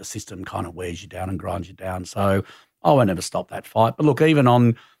system. The system kind of wears you down and grinds you down. So I won't ever stop that fight. But look, even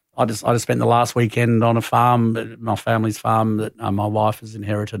I just spent the last weekend on a farm, my family's farm that my wife has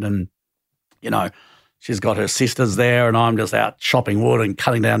inherited, and, she's got her sisters there, and I'm just out chopping wood and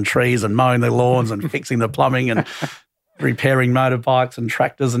cutting down trees and mowing the lawns and fixing the plumbing and repairing motorbikes and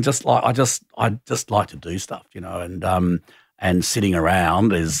tractors, and I just like to do stuff, and sitting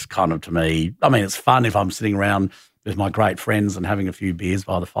around is kind of, to me, I mean, it's fun if I'm sitting around with my great friends and having a few beers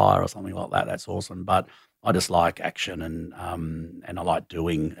by the fire or something like that. That's awesome. But I just like action, and I like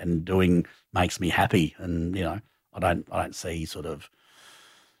doing, and doing makes me happy. And I don't see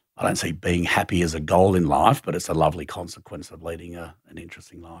being happy as a goal in life, but it's a lovely consequence of leading an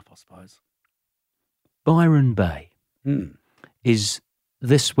interesting life, I suppose. Byron Bay. Is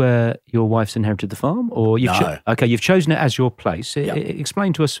this where your wife's inherited the farm, or No. You've chosen it as your place? Yep.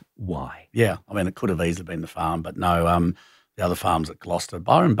 Explain to us why. Yeah, I mean, it could have easily been the farm, but no, the other farm's at Gloucester.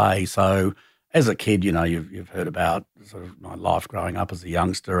 Byron Bay, so as a kid, you've heard about sort of my life growing up as a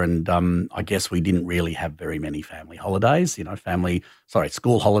youngster, and I guess we didn't really have very many family holidays.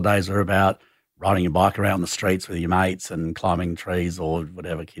 School holidays are about riding your bike around the streets with your mates and climbing trees or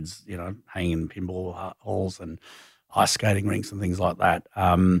whatever, kids, hanging in pinball halls and ice skating rinks and things like that.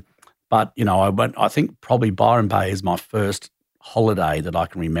 But I think probably Byron Bay is my first holiday that I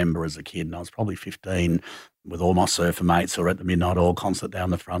can remember as a kid, and I was probably 15 with all my surfer mates who were at the Midnight Oil concert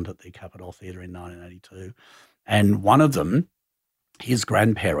down the front at the Capitol Theatre in 1982. And one of them, his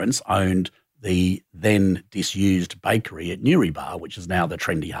grandparents owned the then disused bakery at Newry Bar, which is now the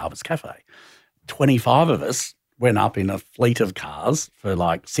trendy Harvest Cafe. 25 of us went up in a fleet of cars for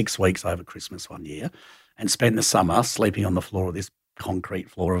like 6 weeks over Christmas one year and spent the summer sleeping on the floor of this concrete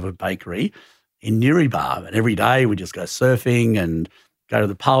floor of a bakery in Newry Bar. And every day we just go surfing and go to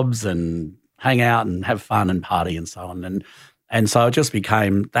the pubs and hang out and have fun and party and so on. And so it just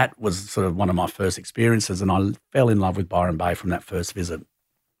became, that was sort of one of my first experiences, and I fell in love with Byron Bay from that first visit.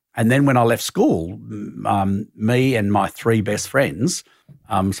 And then when I left school, me and my 3 best friends,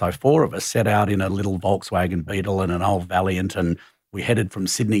 so 4 of us, set out in a little Volkswagen Beetle and an old Valiant, and we headed from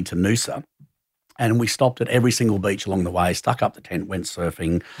Sydney to Noosa. And we stopped at every single beach along the way, stuck up the tent, went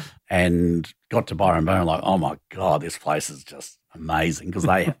surfing, and got to Byron Bay. And like, oh my God, this place is just amazing, because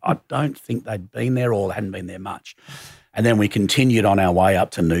I don't think they'd been there or hadn't been there much. And then we continued on our way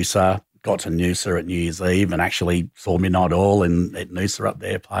up to Noosa, got to Noosa at New Year's Eve and actually saw Midnight Oil at Noosa up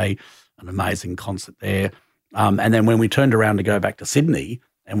there play an amazing concert there. And then when we turned around to go back to Sydney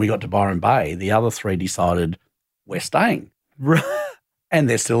and we got to Byron Bay, the other 3 decided we're staying. And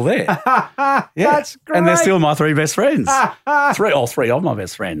they're still there. Yeah. That's great. And they're still my 3 best friends. 3 of my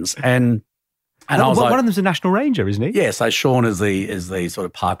best friends. And I was one of them's a national ranger, isn't he? Yeah, so Sean is the sort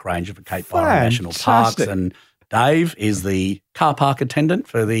of park ranger for Cape Byron National Parks, and Dave is the car park attendant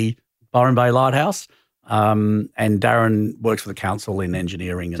for the Byron Bay Lighthouse. And Darren works for the council in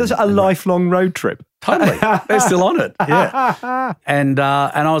engineering. So it's a lifelong road trip. Totally. They're still on it. Yeah. And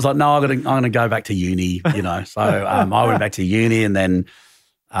I was like, no, I'm going to go back to uni, So I went back to uni and then,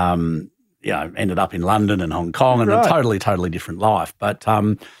 ended up in London and Hong Kong, and a totally different life. But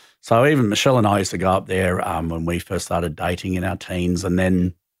so even Michelle and I used to go up there when we first started dating in our teens. And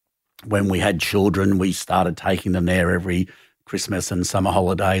then when we had children, we started taking them there every Christmas and summer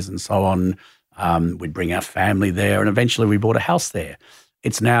holidays and so on. We'd bring our family there, and eventually we bought a house there.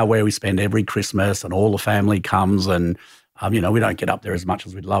 It's now where we spend every Christmas, and all the family comes, and, we don't get up there as much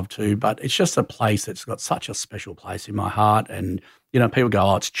as we'd love to, but it's just a place that's got such a special place in my heart. And, people go,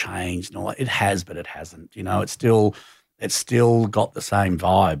 oh, it's changed and all that. It has, but it hasn't. It's still got the same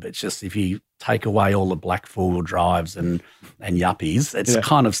vibe. It's just, if you take away all the black four-wheel drives and yuppies, it's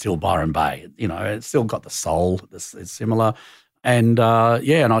kind of still Byron Bay. It's still got the soul. It's similar. And,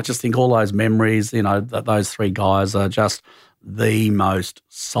 and I just think all those memories, that those 3 guys are just the most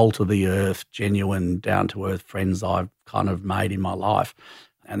salt of the earth, genuine, down-to-earth friends I've kind of made in my life.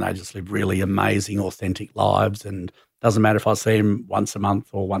 And they just live really amazing, authentic lives. And doesn't matter if I see them once a month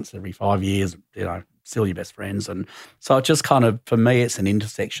or once every 5 years, still your best friends. And so it just kind of, for me, it's an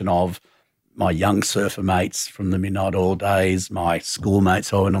intersection of my young surfer mates from the Midnight Oil days, my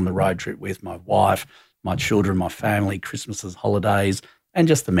schoolmates who I went on the road trip with, my wife, my children, my family, Christmases, holidays, and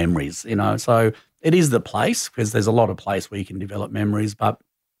just the memories, So it is the place, because there's a lot of place where you can develop memories, but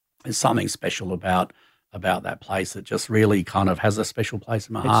there's something special about that place that just really kind of has a special place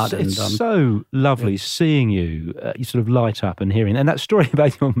in my heart. It's so lovely seeing you, you sort of light up and hearing. And that story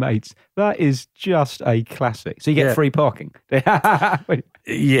about your mates, that is just a classic. So you get free parking.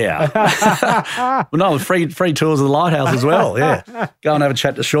 Yeah. Well, no, free tours of the lighthouse as well, yeah. Go and have a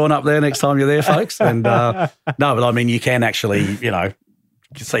chat to Sean up there next time you're there, folks. And no, but I mean, you can actually,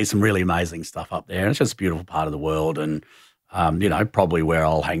 see some really amazing stuff up there. And it's just a beautiful part of the world, and, probably where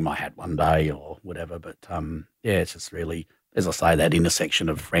I'll hang my hat one day or whatever. But, it's just really as I say, that intersection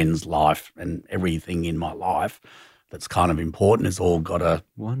of friends, life, and everything in my life that's kind of important has all got a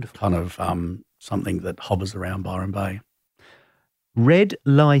Wonderful kind of something that hovers around Byron Bay. Red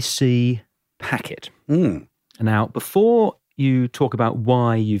Lycée packet. Now, before you talk about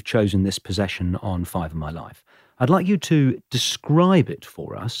why you've chosen this possession on Five of My Life, I'd like you to describe it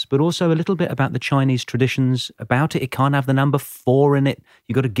for us, but also a little bit about the Chinese traditions about it. It can't have the number 4 in it.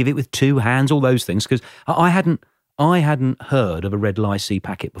 You've got to give it with 2 hands, all those things, because I hadn't heard of a Red Lycée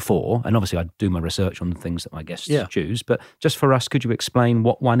packet before, and obviously I do my research on the things that my guests choose, but just for us, could you explain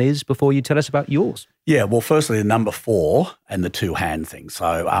what one is before you tell us about yours? Yeah, well, firstly, the number 4 and the 2-hand thing.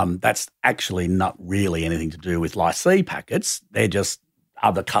 So that's actually not really anything to do with Lycée packets. They're just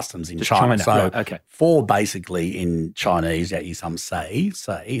other customs in China. So right, okay. 4 basically in Chinese, say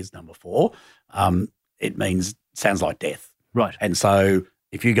is number 4. It sounds like death. Right. And so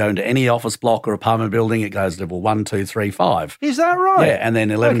if you go into any office block or apartment building, it goes level 1, 2, 3, 5. Is that right? Yeah, and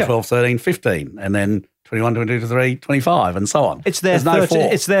then 11, 12, 13, 15, and then 21, 22, 23, 25, and so on. It's their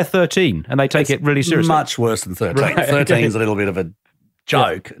 13, and they take it really seriously. Much worse than 13. Right, 13 is a little bit of a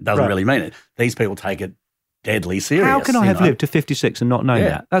joke. It doesn't really mean it. These people take it deadly serious. How can I have lived to 56 and not know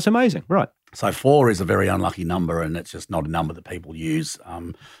that? That's amazing. Right. So 4 is a very unlucky number, and it's just not a number that people use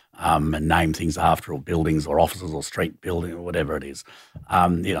and name things after, or buildings or offices or street building or whatever it is.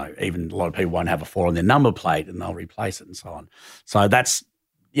 Even a lot of people won't have a 4 on their number plate, and they'll replace it and so on. So that's,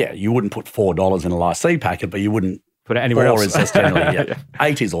 you wouldn't put $4 in a Lycée packet, but you wouldn't put it anywhere 4 else. Is just generally,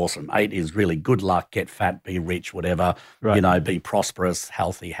 8 is awesome. 8 is really good luck, get fat, be rich, whatever, be prosperous,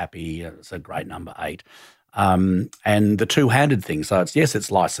 healthy, happy. It's a great number, 8. And the 2-handed thing. So it's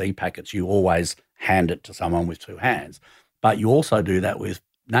Lycée packets. You always hand it to someone with 2 hands, but you also do that with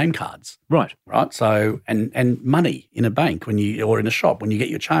name cards. Right. So, and money in a bank or in a shop, when you get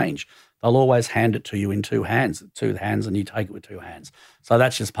your change, they'll always hand it to you in 2 hands, and you take it with 2 hands. So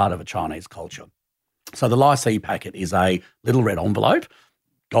that's just part of a Chinese culture. So the Lycée packet is a little red envelope,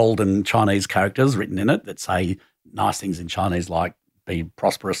 golden Chinese characters written in it that say nice things in Chinese, like be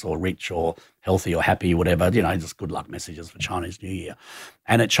prosperous or rich or healthy or happy, whatever, just good luck messages for Chinese New Year.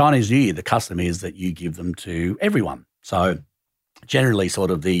 And at Chinese New Year, the custom is that you give them to everyone. So generally sort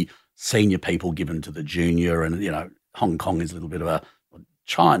of the senior people give them to the junior, and, Hong Kong is a little bit of a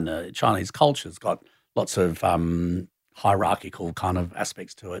Chinese culture's got lots of hierarchical kind of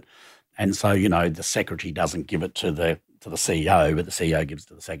aspects to it. And so, the secretary doesn't give it to the CEO, but the CEO gives it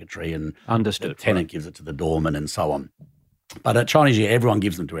to the secretary, and Understood. The tenant gives it to the doorman, and so on. But at Chinese Year, everyone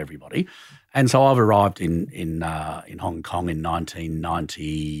gives them to everybody. And so I've arrived in Hong Kong in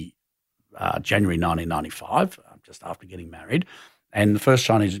January 1995, just after getting married. And the first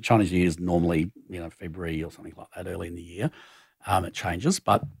Chinese Year is normally, February or something like that, early in the year. It changes.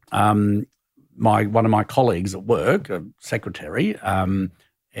 But one of my colleagues at work, a secretary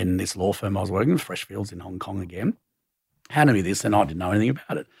in this law firm I was working with, Freshfields in Hong Kong again, handed me this, and I didn't know anything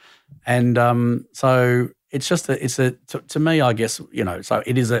about it. And so it's just to me, I guess, so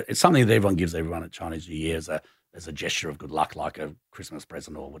it's something that everyone gives everyone at Chinese New Year as a gesture of good luck, like a Christmas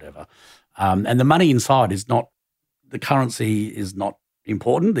present or whatever. And the money inside is not, the currency is not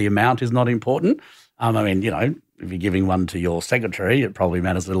important. The amount is not important. If you're giving one to your secretary, it probably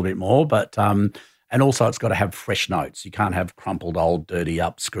matters a little bit more. But and also it's got to have fresh notes. You can't have crumpled, old, dirty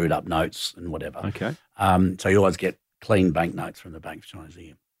up, screwed up notes and whatever. Okay. So you always get clean banknotes from the Bank of Chinese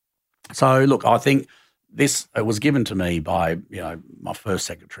Year. So look, I think it was given to me by my first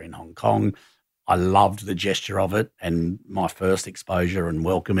secretary in Hong Kong. I loved the gesture of it, and my first exposure and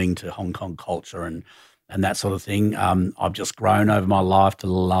welcoming to Hong Kong culture and that sort of thing. I've just grown over my life to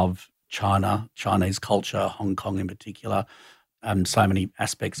love China, Chinese culture, Hong Kong in particular, so many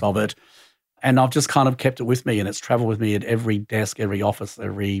aspects of it. And I've just kind of kept it with me, and it's travelled with me at every desk, every office,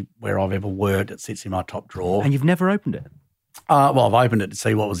 everywhere I've ever worked. It sits in my top drawer. And you've never opened it? Well, I've opened it to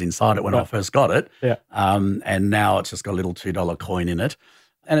see what was inside it when I first got it. Yeah. And now it's just got a little $2 coin in it.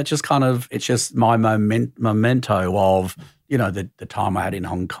 And it's just my memento of, the time I had in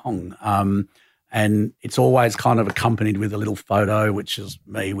Hong Kong. And it's always kind of accompanied with a little photo, which is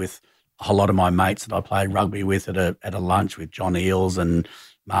me with a whole lot of my mates that I played rugby with at a lunch with John Eales and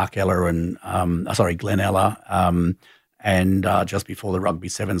Mark Eller and Glenn Eller, and just before the Rugby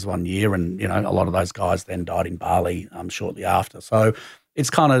Sevens one year, and a lot of those guys then died in Bali shortly after. So it's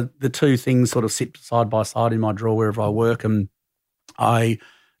kind of the two things sort of sit side by side in my drawer wherever I work, and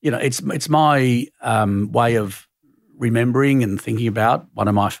it's my way of remembering and thinking about one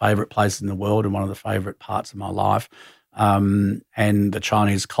of my favourite places in the world and one of the favourite parts of my life, and the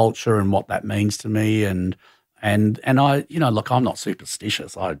Chinese culture and what that means to me, and I, look, I'm not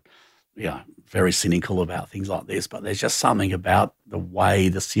superstitious. I very cynical about things like this, but there's just something about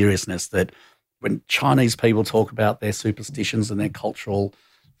the seriousness that when Chinese people talk about their superstitions and their cultural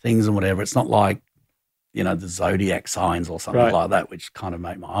things and whatever, it's not like, the zodiac signs or something like that, which kind of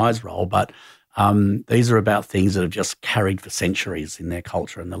make my eyes roll. But these are about things that have just carried for centuries in their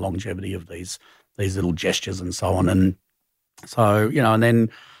culture and the longevity of these little gestures and so on. And so, and then,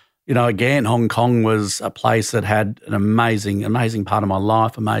 again, Hong Kong was a place that had an amazing, amazing part of my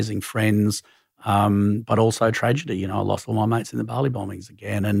life, amazing friends, but also tragedy. I lost all my mates in the Bali bombings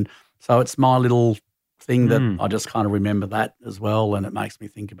again. And so it's my little thing that I just kind of remember that as well, and it makes me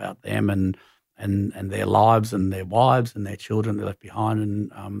think about them and their lives and their wives and their children they left behind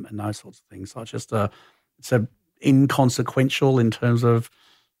and those sorts of things. So it's a inconsequential in terms of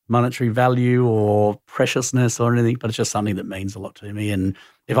monetary value or preciousness or anything, but it's just something that means a lot to me. And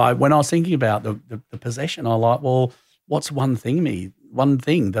when I was thinking about the possession, I like, well, what's one thing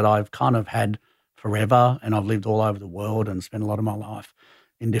that I've kind of had forever, and I've lived all over the world and spent a lot of my life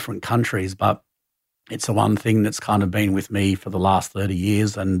in different countries, but it's the one thing that's kind of been with me for the last 30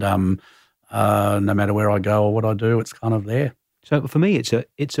 years. And no matter where I go or what I do, it's kind of there. So for me,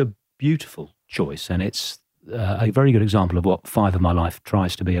 it's a beautiful choice, and it's a very good example of what 5 of My Life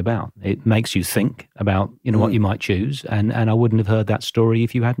tries to be about. It makes you think about what you might choose, and I wouldn't have heard that story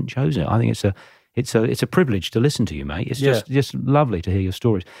if you hadn't chosen it. I think it's a privilege to listen to you, mate. It's just lovely to hear your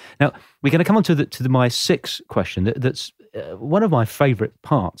stories. Now we're going to come on to my 6th question. That's one of my favourite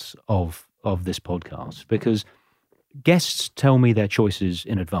parts of this podcast, because guests tell me their choices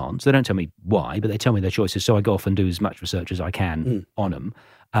in advance. They don't tell me why, but they tell me their choices, so I go off and do as much research as I can on them.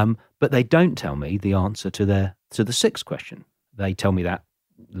 But they don't tell me the answer to the 6th question. They tell me that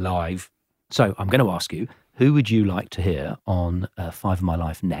live. So I'm going to ask you, who would you like to hear on 5 of My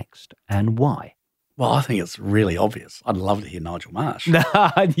Life next, and why? Well, I think it's really obvious. I'd love to hear Nigel Marsh. No,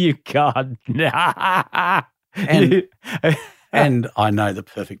 you can't. And I know the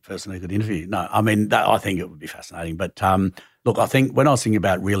perfect person who could interview. No, I mean, I think it would be fascinating. But look, I think when I was thinking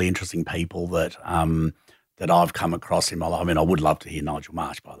about really interesting people that I've come across in my life, I mean, I would love to hear Nigel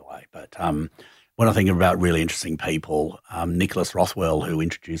Marsh, by the way. But when I think about really interesting people, Nicholas Rothwell, who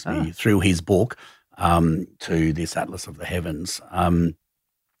introduced me through his book to this Atlas of the Heavens,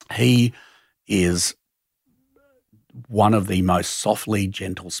 he is one of the most softly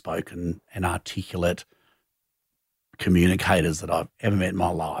gentle-spoken and articulate communicators that I've ever met in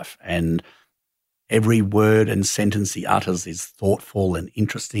my life. And every word and sentence he utters is thoughtful and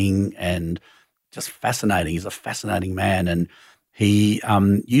interesting and just fascinating. He's a fascinating man. And he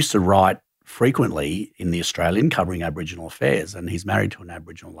used to write frequently in The Australian covering Aboriginal affairs, and he's married to an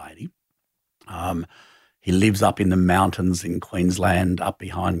Aboriginal lady. He lives up in the mountains in Queensland, up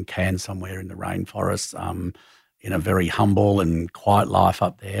behind Cairns somewhere in the rainforest, in a very humble and quiet life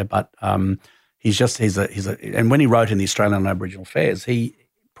up there. But he's and when he wrote in The Australian Aboriginal Affairs, he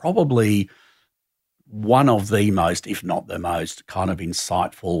probably one of the most, if not the most, kind of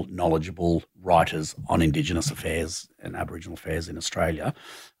insightful, knowledgeable writers on Indigenous affairs and Aboriginal affairs in Australia,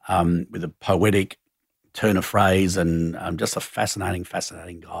 with a poetic turn of phrase and just a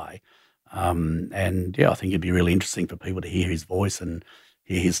fascinating guy. And I think it'd be really interesting for people to hear his voice and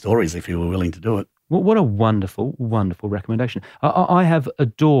hear his stories if he were willing to do it. Well, what a wonderful, wonderful recommendation. I have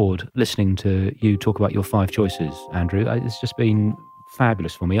adored listening to you talk about your 5 choices, Andrew. It's just been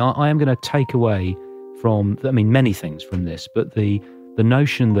fabulous for me. I am going to take away many things from this, but the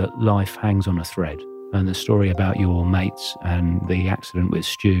notion that life hangs on a thread, and the story about your mates and the accident with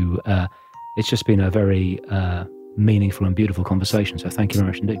Stu, it's just been a very meaningful and beautiful conversation. So thank you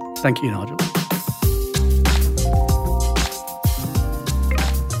very much indeed. Thank you, Nigel.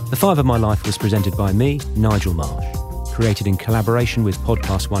 The 5 of My Life was presented by me, Nigel Marsh, created in collaboration with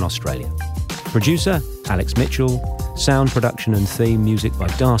Podcast One Australia. Producer, Alex Mitchell. Sound production and theme music by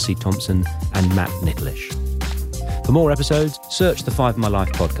Darcy Thompson and Matt Nicholish. For more episodes, search the 5 of My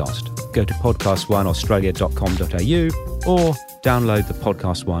Life podcast. Go to podcastoneaustralia.com.au or download the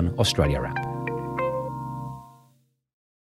Podcast One Australia app.